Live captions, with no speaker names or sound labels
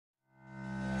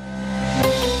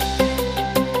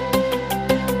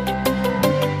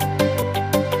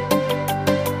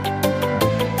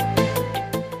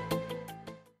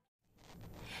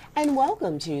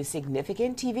Welcome to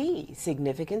Significant TV,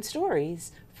 significant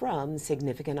stories from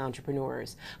significant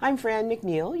entrepreneurs. I'm Fran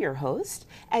McNeil, your host,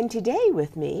 and today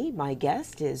with me, my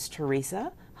guest is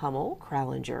Theresa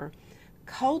Hummel-Krallinger,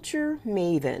 culture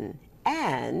maven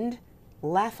and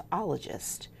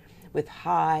laughologist with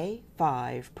High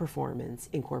Five Performance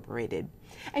Incorporated.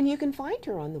 And you can find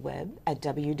her on the web at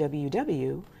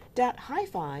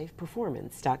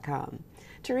www.highfiveperformance.com.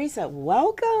 Theresa,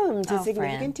 welcome to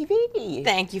Significant TV.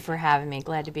 Thank you for having me.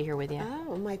 Glad to be here with you.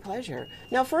 Oh, my pleasure.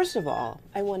 Now, first of all,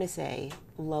 I want to say,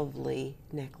 lovely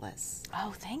necklace.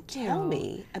 Oh, thank you. Tell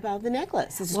me about the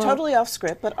necklace. This is totally off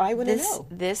script, but I want to know.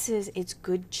 It's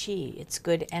good chi. It's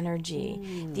good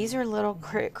energy. These are little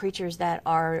creatures that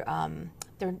are,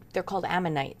 they're called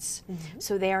ammonites.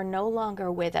 So they are no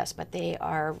longer with us, but they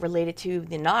are related to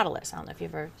the nautilus. I don't know if you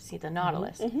ever see the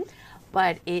nautilus,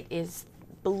 but it is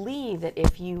believed that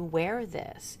if you wear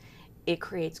this, it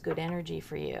creates good energy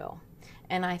for you.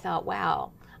 And I thought,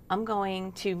 wow, I'm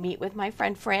going to meet with my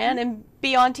friend Fran and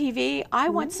be on TV. I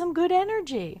want some good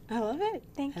energy. I love it.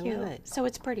 Thank you. Love it. So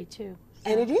it's pretty too.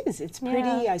 So. And it is. It's pretty.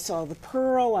 Yeah. I saw the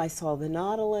pearl. I saw the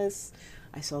nautilus.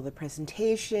 I saw the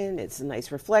presentation. It's a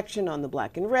nice reflection on the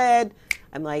black and red.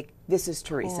 I'm like, this is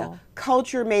Theresa. Cool.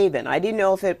 Culture maven. I didn't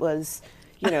know if it was,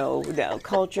 you know, the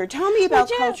culture. Tell me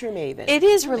about culture maven. It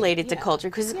is related to culture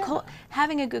because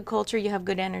having a good culture, you have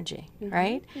good energy,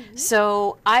 right?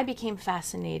 So I became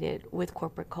fascinated with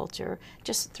corporate culture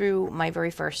just through my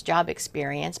very first job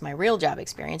experience, my real job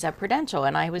experience at Prudential,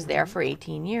 and I was there for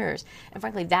 18 years. And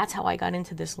frankly, that's how I got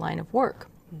into this line of work.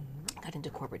 I got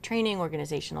into corporate training,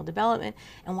 organizational development,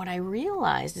 and what I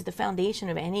realized is the foundation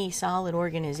of any solid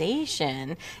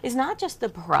organization is not just the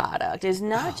product, is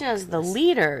not just the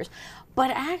leaders,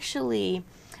 but actually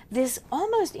this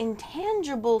almost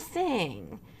intangible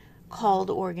thing called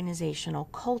organizational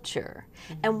culture.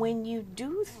 And when you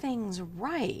do things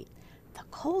right, the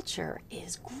culture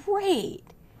is great.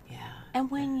 And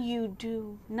when you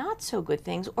do not so good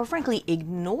things, or frankly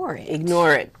ignore it,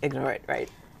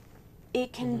 right?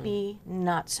 It can be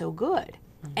not so good.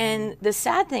 And the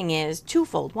sad thing is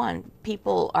twofold. One,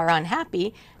 people are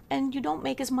unhappy and you don't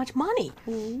make as much money.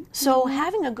 So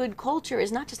having a good culture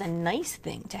is not just a nice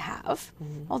thing to have,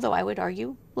 although I would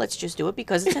argue, let's just do it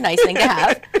because it's a nice thing to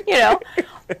have, you know.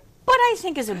 But I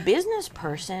think as a business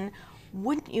person,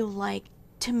 wouldn't you like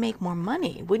to make more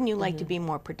money? Wouldn't you like to be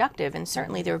more productive? And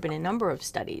certainly there have been a number of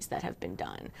studies that have been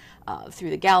done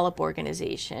through the Gallup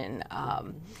organization,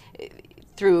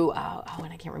 through,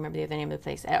 and I can't remember the other name of the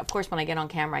place. Of course, when I get on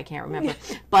camera, I can't remember.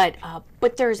 But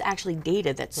there's actually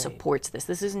data that supports this.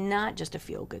 This is not just a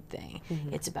feel-good thing.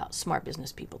 It's about smart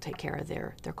business people take care of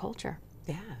their culture.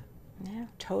 Yeah,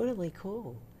 totally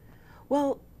cool.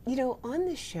 Well, you know, on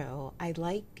this show, I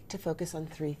like to focus on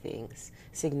three things: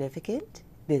 significant,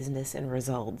 business, and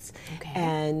results.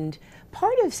 And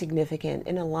part of significant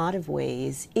in a lot of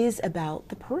ways is about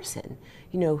the person.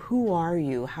 You know, who are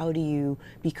you? How do you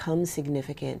become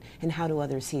significant? And how do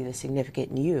others see the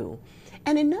significant in you?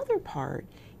 And another part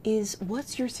is,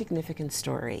 what's your significant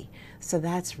story? So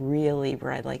that's really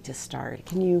where I'd like to start.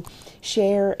 Can you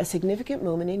share a significant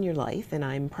moment in your life, and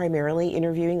I'm primarily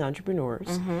interviewing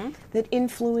entrepreneurs, that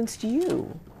influenced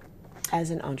you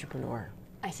as an entrepreneur?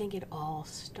 I think it all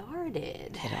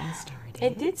started.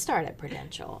 It did start at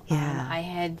Prudential. Yeah. I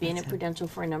had been at Prudential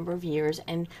for a number of years,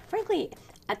 and frankly,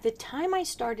 at the time I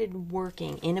started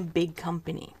working in a big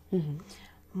company,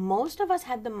 most of us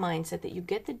had the mindset that you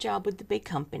get the job with the big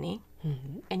company,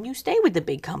 and you stay with the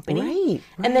big company,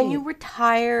 and then you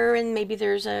retire, and maybe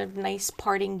there's a nice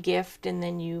parting gift, and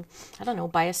then you, I don't know,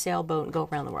 buy a sailboat and go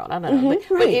around the world. I don't know,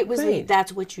 but it was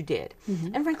that's what you did.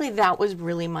 And frankly, that was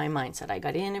really my mindset. I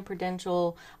got in at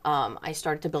Prudential. I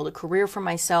started to build a career for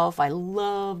myself. I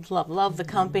loved the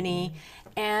company,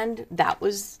 and that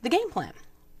was the game plan.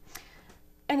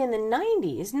 And in the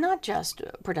 90s, not just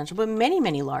Prudential, but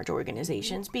many large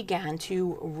organizations began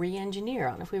to re-engineer.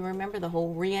 I don't know if we remember the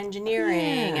whole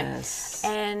re-engineering.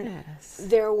 And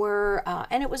there were,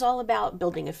 and it was all about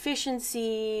building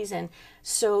efficiencies. And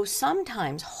so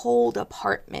sometimes whole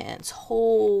departments,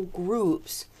 whole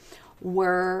groups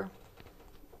were,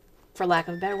 for lack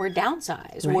of a better word,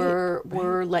 downsized,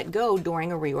 were let go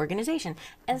during a reorganization.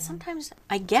 And sometimes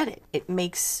I get it. It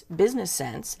makes business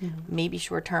sense, maybe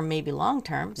short term, maybe long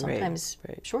term, sometimes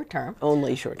short term.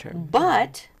 Only short term.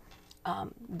 But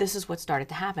this is what started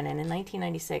to happen. And in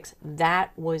 1996,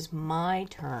 that was my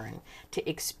turn to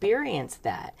experience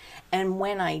that. And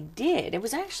when I did, it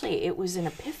was an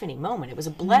epiphany moment. It was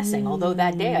a blessing, although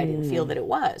that day I didn't feel that it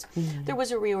was. There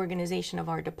was a reorganization of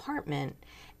our department,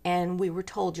 and we were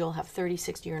told you'll have 30,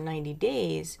 60, or 90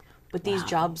 days, but these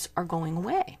jobs are going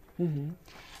away.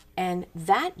 And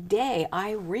that day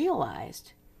I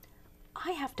realized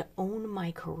I have to own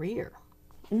my career.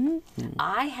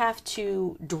 I have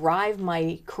to drive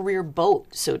my career boat,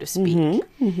 so to speak.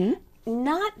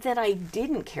 Not that I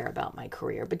didn't care about my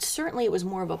career, but certainly it was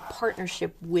more of a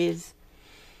partnership with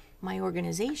my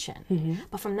organization.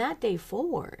 But from that day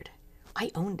forward,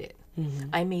 I owned it.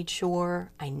 I made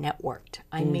sure I networked.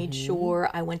 I made sure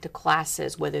I went to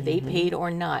classes, whether they paid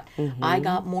or not. I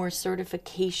got more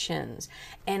certifications.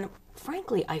 And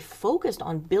frankly, I focused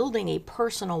on building a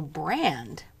personal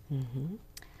brand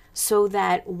so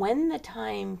that when the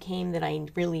time came that I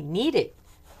really needed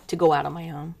to go out on my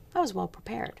own, I was well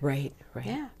prepared. Right, right.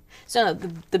 Yeah. So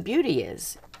the beauty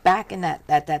is, back in at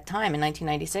that time in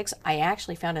 1996, I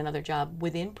actually found another job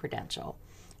within Prudential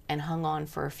and hung on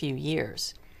for a few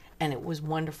years. And it was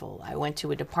wonderful. I went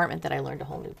to a department that I learned a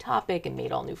whole new topic and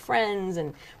made all new friends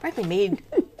and frankly made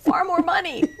far more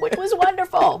money, which was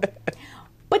wonderful.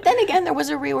 But then again, there was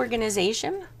a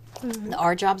reorganization.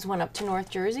 Our jobs went up to North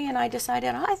Jersey, and I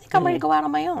decided, I think I'm ready to go out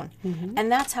on my own.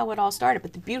 And that's how it all started.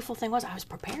 But the beautiful thing was I was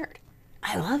prepared.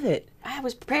 I love it. I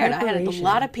was prepared. I had a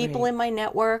lot of people in my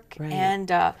network,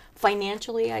 and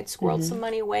financially I'd squirreled some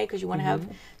money away because you want to have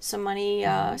some money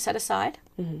set aside.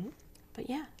 But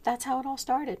yeah, that's how it all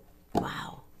started.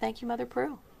 Wow. Thank you, Mother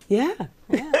Prue. Yeah.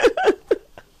 Yeah.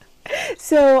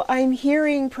 So I'm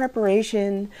hearing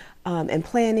preparation and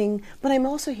planning, but I'm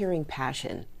also hearing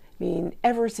passion. I mean,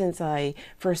 ever since I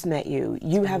first met you,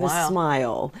 you have a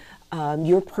smile.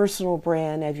 Your personal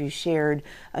brand, as you shared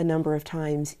a number of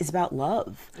times, is about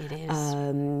love. It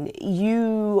is.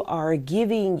 You are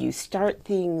giving, you start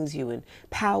things, you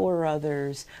empower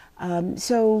others.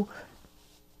 So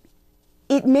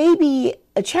it may be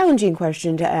a challenging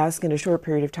question to ask in a short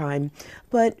period of time,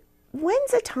 but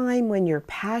when's a time when your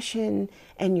passion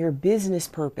and your business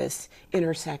purpose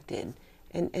intersected?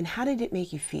 And how did it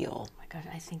make you feel? Oh my God,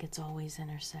 I think it's always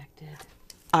intersected.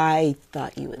 I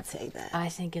thought you would say that. I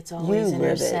think it's always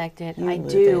intersected. I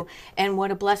do. And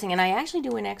what a blessing. And I actually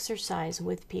do an exercise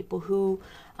with people who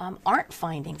aren't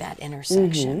finding that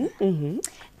intersection.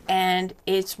 And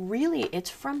it's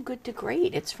from good to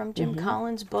great. It's from Jim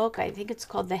Collins' book. I think it's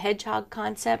called The Hedgehog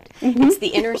Concept. It's the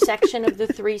intersection of the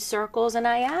three circles. And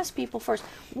I ask people first,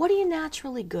 what are you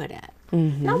naturally good at?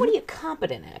 Not what are you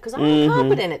competent at? Because I'm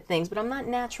competent at things, but I'm not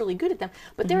naturally good at them.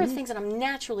 But there are things that I'm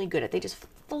naturally good at. They just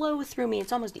flow through me.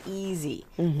 It's almost easy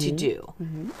to do.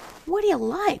 What do you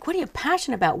like? What are you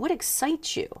passionate about? What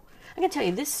excites you? I can tell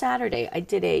you, this Saturday, I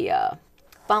did a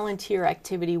volunteer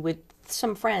activity with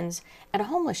some friends at a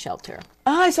homeless shelter.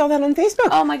 Oh, I saw that on Facebook.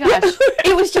 Oh my gosh.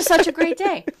 It was just such a great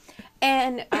day.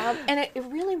 And it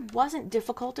really wasn't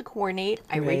difficult to coordinate.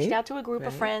 I reached out to a group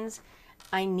of friends.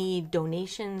 I need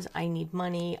donations, I need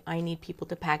money, I need people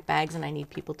to pack bags, and I need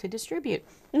people to distribute.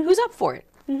 Who's up for it?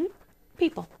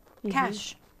 People,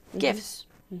 cash, gifts.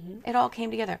 It all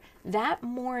came together. That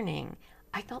morning,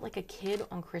 I felt like a kid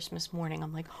on Christmas morning.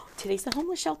 I'm like, oh, today's the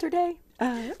homeless shelter day.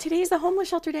 Today's the homeless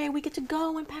shelter day. We get to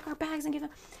go and pack our bags and give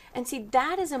them. And see,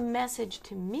 that is a message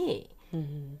to me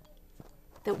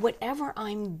that whatever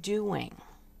I'm doing,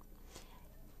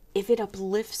 if it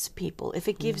uplifts people, if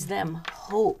it gives them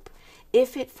hope,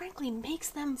 if it frankly makes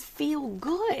them feel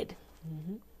good,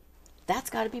 that's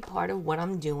got to be part of what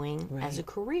I'm doing as a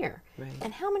career.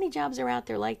 And how many jobs are out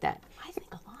there like that? I think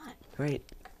a lot.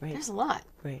 There's a lot.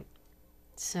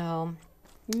 So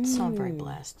I'm very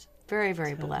blessed. Very,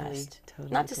 very blessed.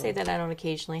 Not to say that I don't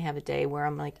occasionally have a day where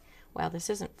I'm like, wow, this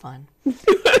isn't fun.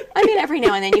 I mean, every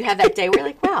now and then you have that day where you're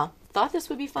like, wow, thought this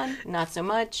would be fun. Not so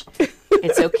much.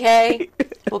 It's okay.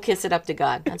 We'll kiss it up to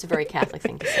God. That's a very Catholic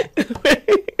thing to say.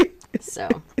 So,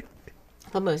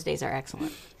 but most days are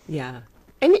excellent. Yeah.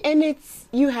 And it's,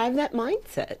 you have that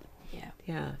mindset.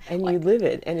 Yeah. And you live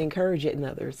it and encourage it in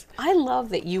others. I love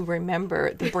that you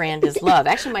remember the brand is love.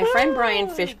 Actually, my friend Brian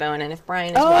Fishbone, and if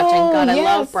Brian is watching, God, I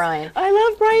love Brian. I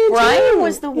love Brian too. Brian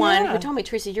was the one who told me,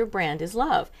 Theresa, your brand is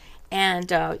love. And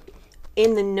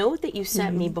in the note that you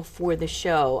sent me before the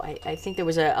show, I think there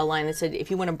was a line that said,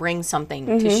 if you want to bring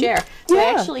something to share. So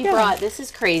I actually brought, this is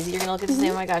crazy. You're going to look at this and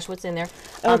say, oh my gosh, what's in there?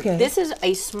 This is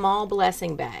a small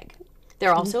blessing bag. There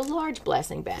are also large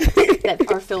blessing bags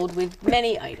that are filled with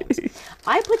many items.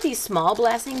 I put these small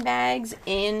blessing bags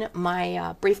in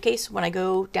my briefcase when I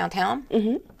go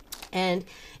downtown. And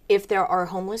if there are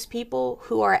homeless people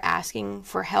who are asking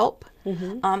for help,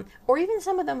 or even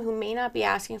some of them who may not be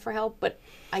asking for help, but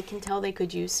I can tell they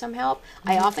could use some help,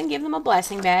 I often give them a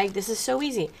blessing bag. This is so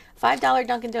easy. $5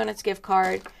 Dunkin' Donuts gift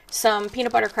card, some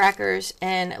peanut butter crackers,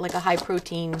 and like a high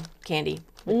protein candy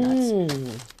with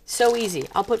nuts. So easy.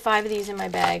 I'll put 5 of these in my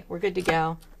bag. We're good to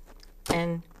go.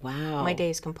 and Wow. my day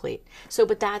is complete. So,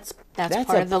 but that's part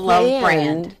a of the love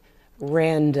brand.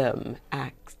 Random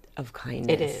act of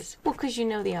kindness. It is. Well, because you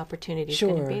know the opportunity is Sure.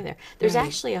 going to be there. There's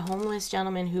actually a homeless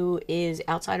gentleman who is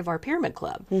outside of our pyramid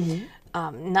club.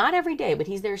 Not every day, but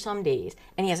he's there some days,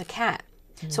 and he has a cat.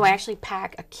 So I actually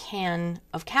pack a can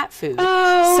of cat food.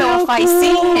 Oh, so if I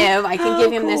see cool. him, I can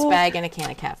give him this cool. bag and a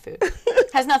can of cat food.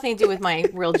 Has nothing to do with my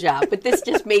real job, but this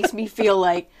just makes me feel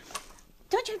like,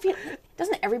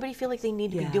 doesn't everybody feel like they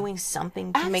need to be doing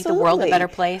something to make the world a better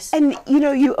place? And you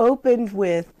know, you opened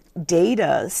with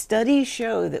data. Studies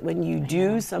show that when you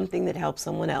do something that helps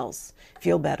someone else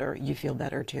feel better, you feel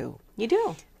better too. You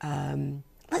do.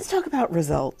 Let's talk about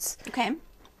results. Okay.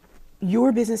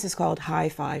 Your business is called High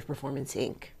Five Performance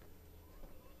Inc.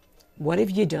 What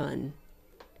have you done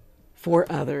for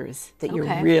others that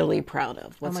you're really proud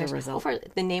of? What's the result? Well,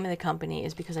 the name of the company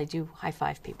is because I do high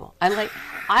five people.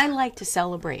 I like to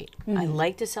celebrate. I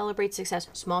like to celebrate success,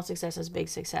 small successes, big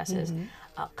successes.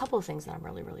 A couple of things that I'm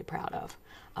really, really proud of.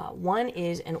 One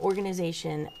is an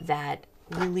organization that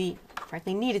really,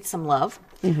 frankly, needed some love.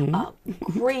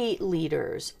 Great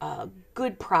leaders,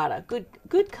 good product,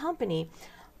 good company.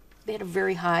 They had a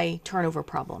very high turnover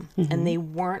problem, and they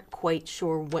weren't quite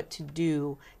sure what to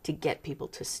do to get people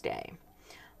to stay.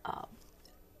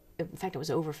 In fact, it was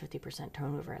over 50%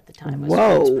 turnover at the time. It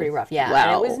was pretty rough. Yeah, Wow.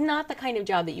 and it was not the kind of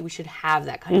job that you should have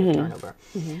that kind of turnover.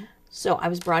 So I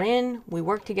was brought in, we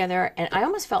worked together, and I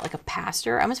almost felt like a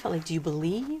pastor. I almost felt like, do you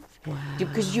believe? Wow.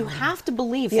 Because you have to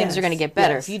believe things are going to get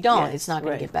better. If you don't, it's not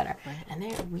going to get better. Right.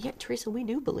 And Theresa, we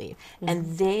do believe.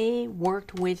 And they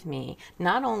worked with me.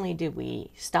 Not only did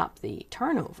we stop the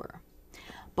turnover,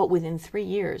 but within 3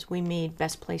 years, we made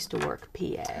Best Place to Work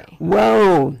PA.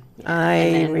 Whoa,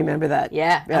 I remember that.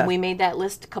 Yeah, and we made that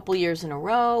list a couple years in a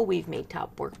row. We've made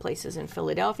top workplaces in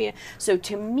Philadelphia. So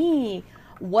to me,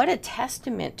 what a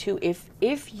testament to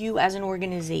if you as an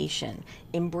organization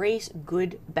embrace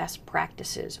good best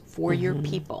practices for your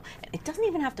people. It doesn't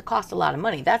even have to cost a lot of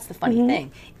money. That's the funny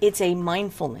thing. It's a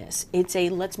mindfulness. It's a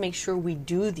let's make sure we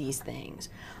do these things.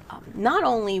 Not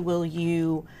only will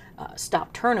you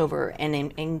stop turnover and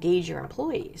engage your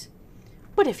employees,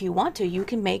 but if you want to, you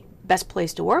can make Best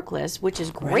Place to Work list, which is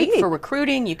great for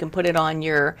recruiting. You can put it on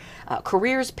your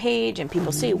careers page, and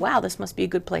people see, wow, this must be a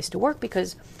good place to work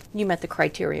because you met the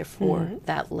criteria for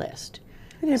that list.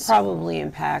 And it probably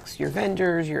impacts your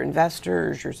vendors, your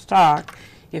investors, your stock,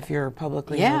 if you're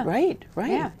publicly held. Right.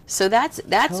 Yeah. So that's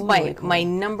Totally cool. my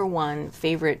number one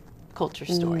favorite culture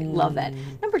story. Love that.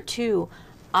 Number two,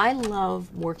 I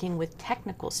love working with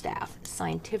technical staff,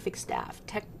 scientific staff,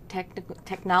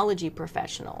 technology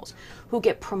professionals who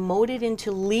get promoted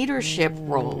into leadership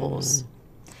roles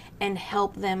and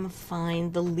help them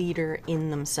find the leader in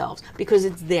themselves, because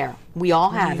it's there. We all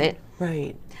have it.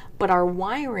 Right. But our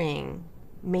wiring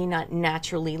may not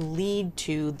naturally lead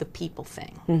to the people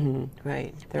thing.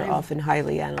 Right. They're often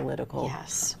highly analytical.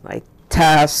 Yes. Like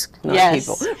task, not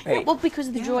people. Right. Yeah, well,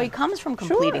 because the joy comes from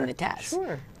completing the task.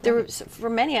 Sure. For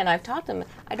many, and I've taught them,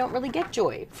 I don't really get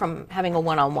joy from having a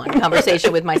one-on-one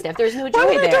conversation with my staff. There's no joy Why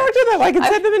would there. I talk to them? I can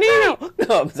send them an email.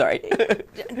 No, I'm sorry.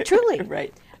 Truly.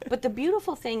 Right. But the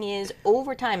beautiful thing is,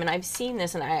 over time, and I've seen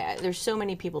this, and there's so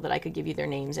many people that I could give you their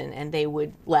names, and they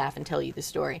would laugh and tell you the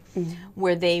story,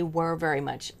 where they were very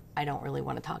much, I don't really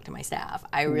want to talk to my staff.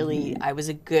 I was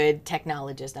a good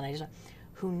technologist, and I just,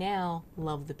 who now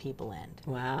love the people end.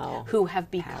 Wow. Who have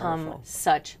become Powerful.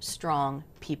 such strong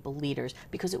people leaders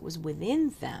because it was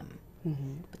within them.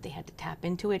 But they had to tap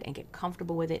into it and get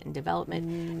comfortable with it and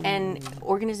development. And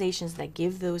organizations that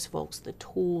give those folks the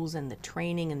tools and the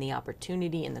training and the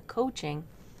opportunity and the coaching,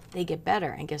 they get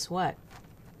better. And guess what?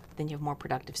 Then you have more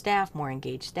productive staff, more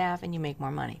engaged staff, and you make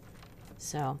more money.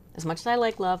 So as much as I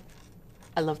like love,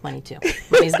 I love money too.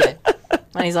 Money's good.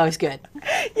 Money's always good.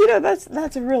 You know,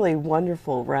 that's a really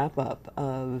wonderful wrap-up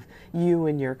of you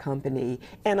and your company.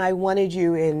 And I wanted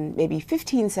you, in maybe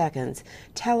 15 seconds,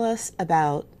 tell us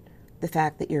about the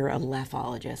fact that you're a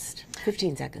laphologist.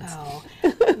 15 seconds. Oh.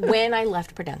 When I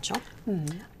left Prudential,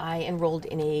 I enrolled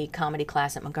in a comedy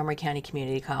class at Montgomery County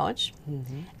Community College,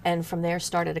 and from there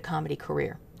started a comedy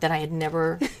career that I had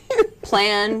never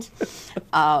planned,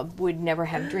 would never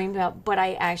have dreamed about, but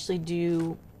I actually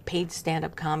do paid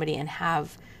stand-up comedy and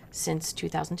have since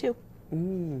 2002.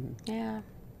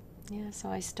 Yeah, so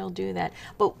I still do that.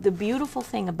 But the beautiful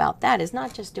thing about that is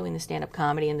not just doing the stand-up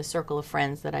comedy and the circle of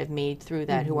friends that I've made through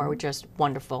that who are just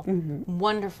wonderful,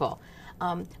 wonderful.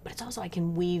 But it's also I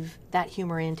can weave that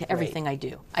humor into everything I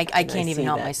do. I can't even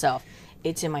help myself.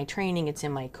 It's in my training, it's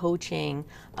in my coaching,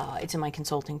 it's in my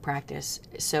consulting practice.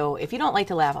 So if you don't like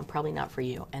to laugh, I'm probably not for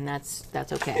you, and that's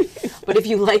okay. But if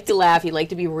you like to laugh, you like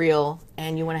to be real,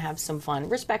 and you want to have some fun,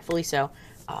 respectfully so,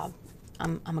 I'm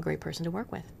a great person to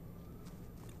work with.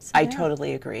 So, I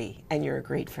totally agree, and you're a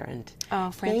great friend.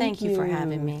 Oh, Fran, thank you for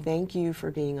having me. Thank you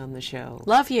for being on the show.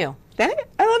 Love you. I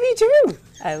love you too.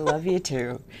 I love you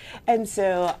too. And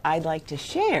so I'd like to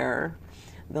share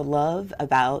the love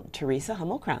about Theresa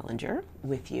Hummel-Krallinger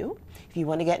with you. If you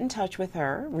want to get in touch with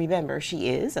her, remember she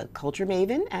is a culture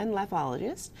maven and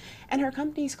laphologist, and her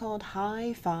company is called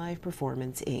High Five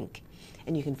Performance Inc.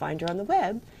 And you can find her on the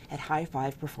web at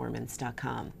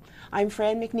highfiveperformance.com. I'm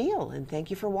Fran McNeil, and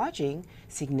thank you for watching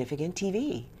Significant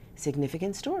TV,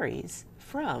 significant stories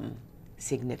from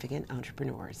significant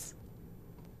entrepreneurs.